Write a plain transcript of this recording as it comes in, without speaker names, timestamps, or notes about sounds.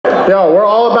Yo, we're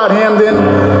all about Hamden.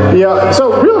 Yeah.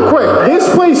 So real quick, this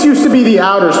place used to be the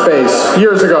outer space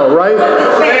years ago, right?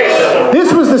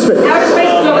 This was the space. Outer space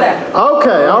is over there.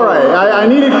 Okay, all right. I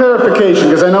needed clarification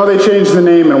because I know they changed the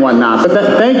name and whatnot.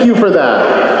 But thank you for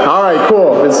that. All right,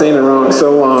 cool. I've been saying it wrong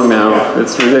so long now.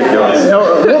 It's ridiculous.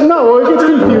 No, it gets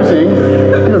confusing.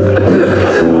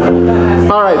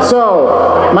 All right,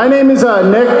 so my name is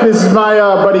Nick. This is my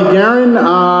buddy Garen.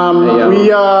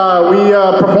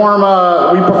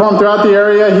 We perform throughout the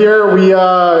area here. We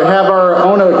have our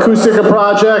own acoustic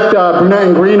project, Brunette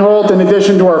and Greenholt, in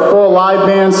addition to our full live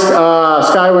band,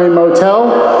 Skyway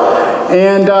Motel.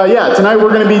 And yeah, tonight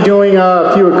we're going to be doing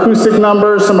a few acoustic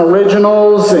numbers, some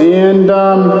originals, and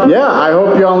yeah, I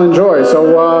hope you all enjoy. So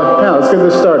yeah, let's get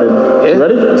this started. Yeah,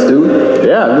 ready? Let's do it.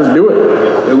 Yeah, let's do it.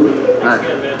 Do it. All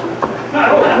right.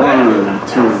 1,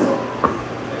 2.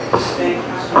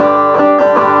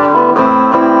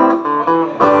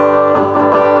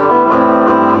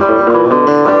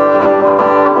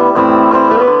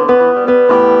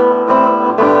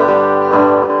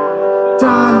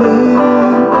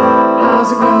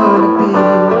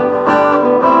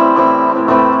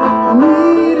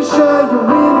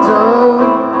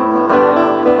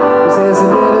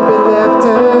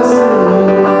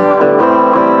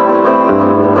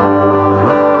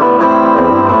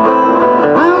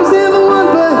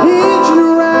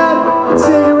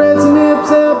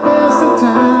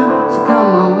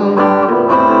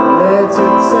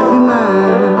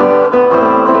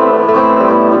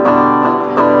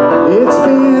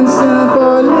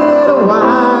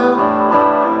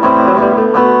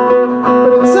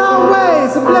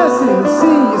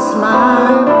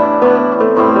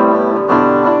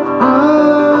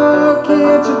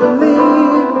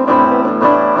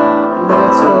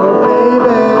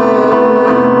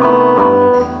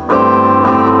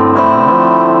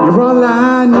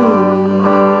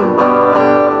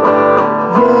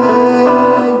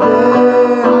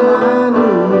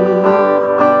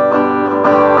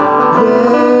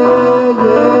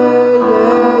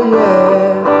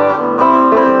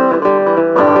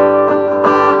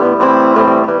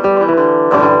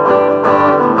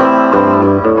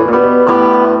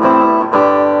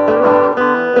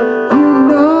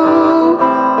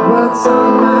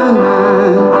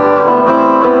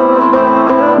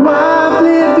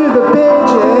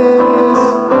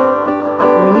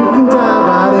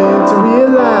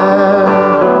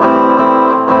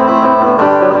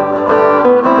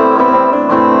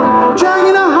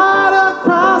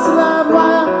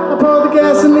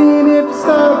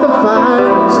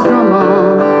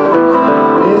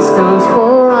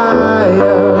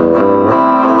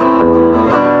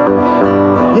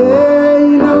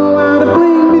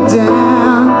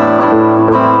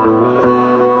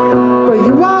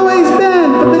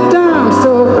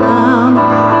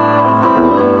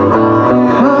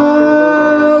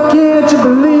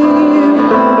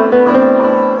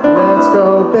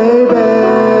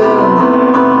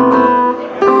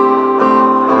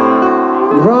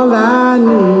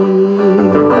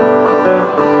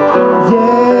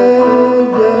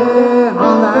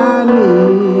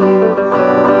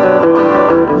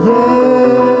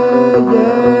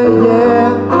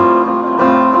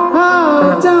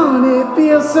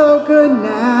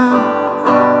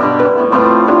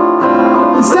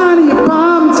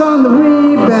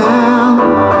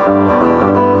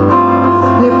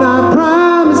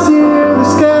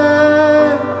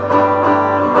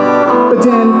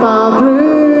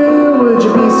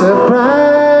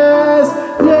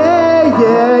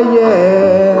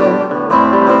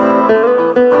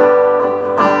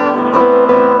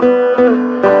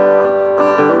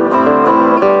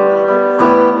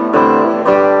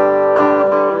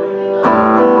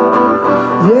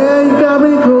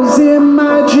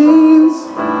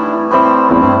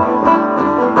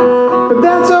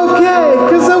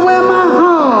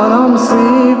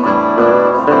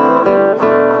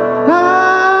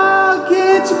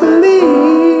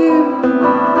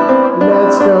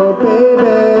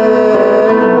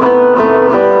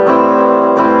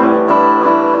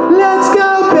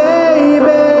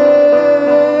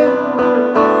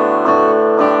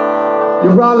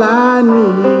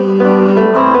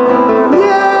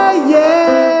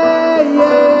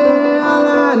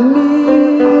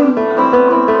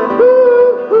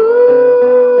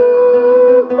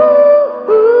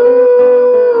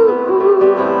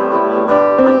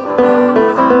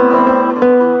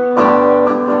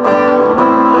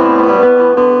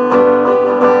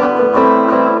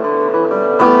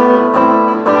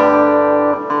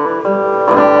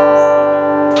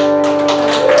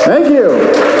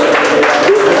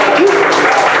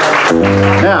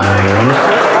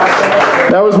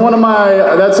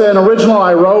 that's an original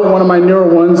I wrote, one of my newer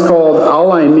ones called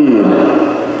All I Need.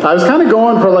 I was kind of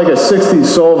going for like a 60s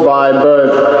soul vibe,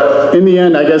 but in the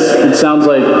end, I guess it sounds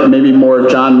like maybe more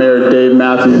John Mayer, Dave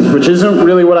Matthews, which isn't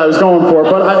really what I was going for,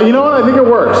 but you know what? I think it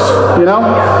works, you know?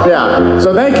 Yeah,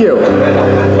 so thank you.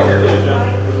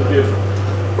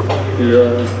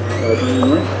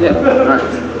 Yeah, all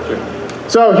right.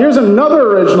 So here's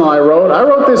another original I wrote. I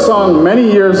wrote this song many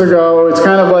years ago. It's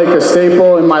kind of like a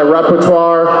staple in my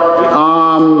repertoire.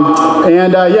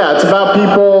 Yeah, it's about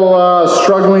people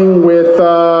struggling with,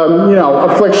 you know,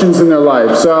 afflictions in their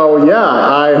life. So yeah,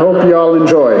 I hope you all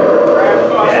enjoy.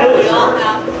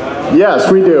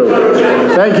 Yes, we do.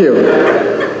 Thank you.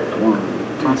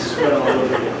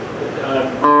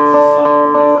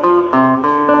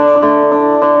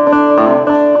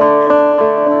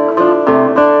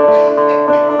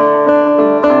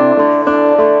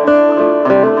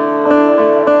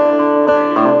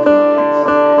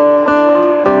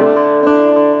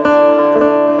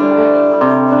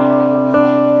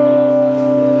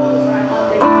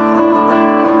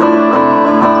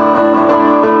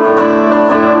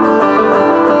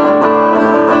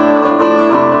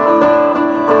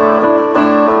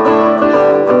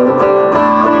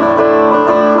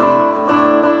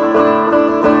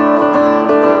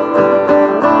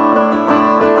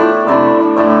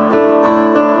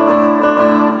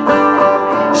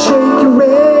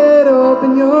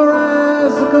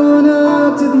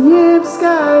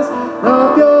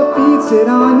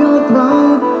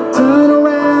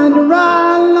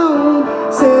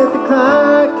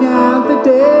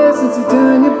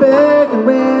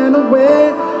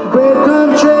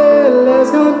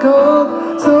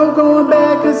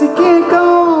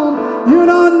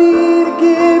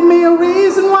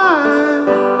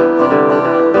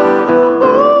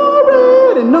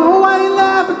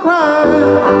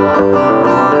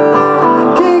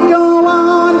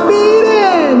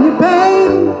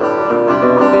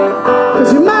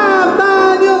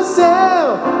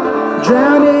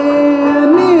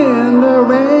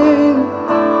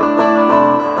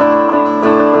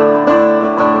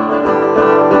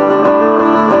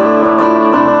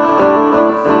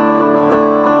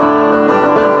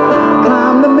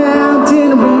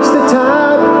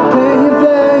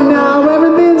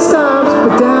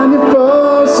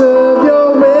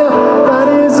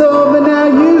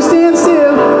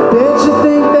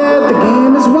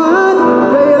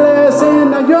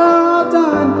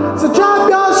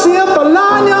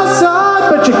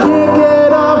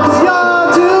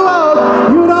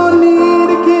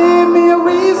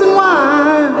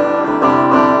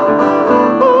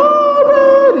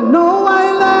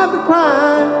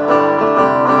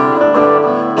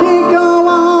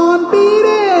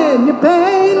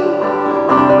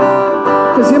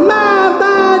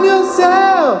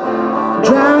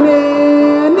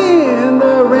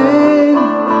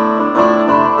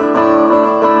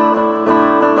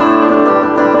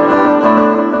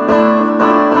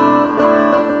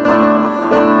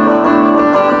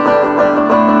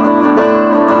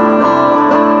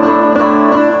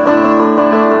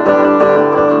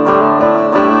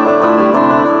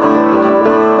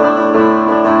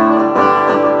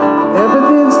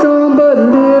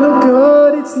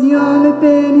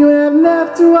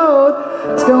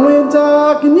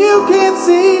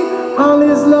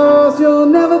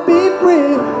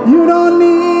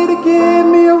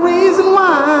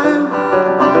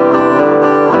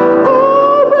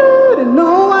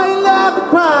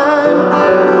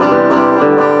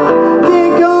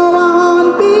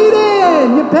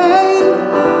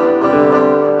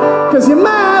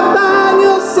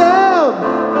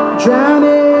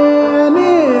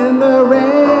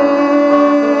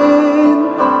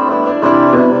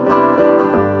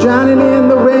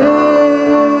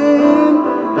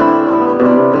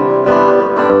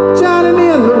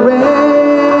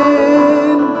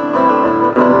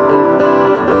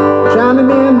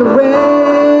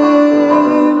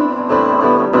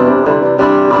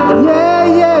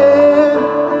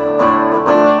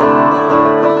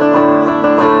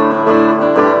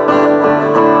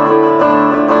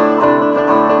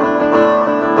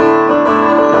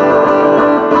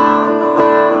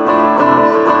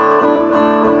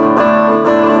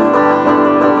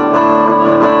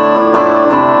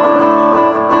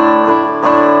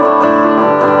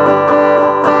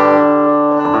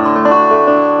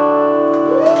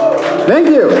 Thank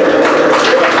you.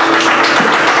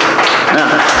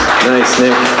 Yeah. Nice,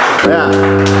 Nick. Yeah.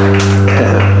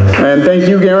 And thank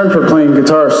you, Garen, for playing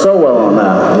guitar so well on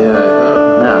that. Yeah.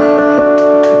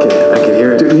 I could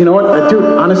hear it. Dude, you know what? Dude,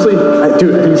 honestly, I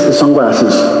think it's the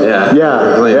sunglasses. Yeah. Yeah.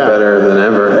 You're playing better than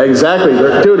ever. exactly.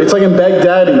 Dude, it's like in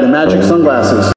Baghdadi, the magic sunglasses.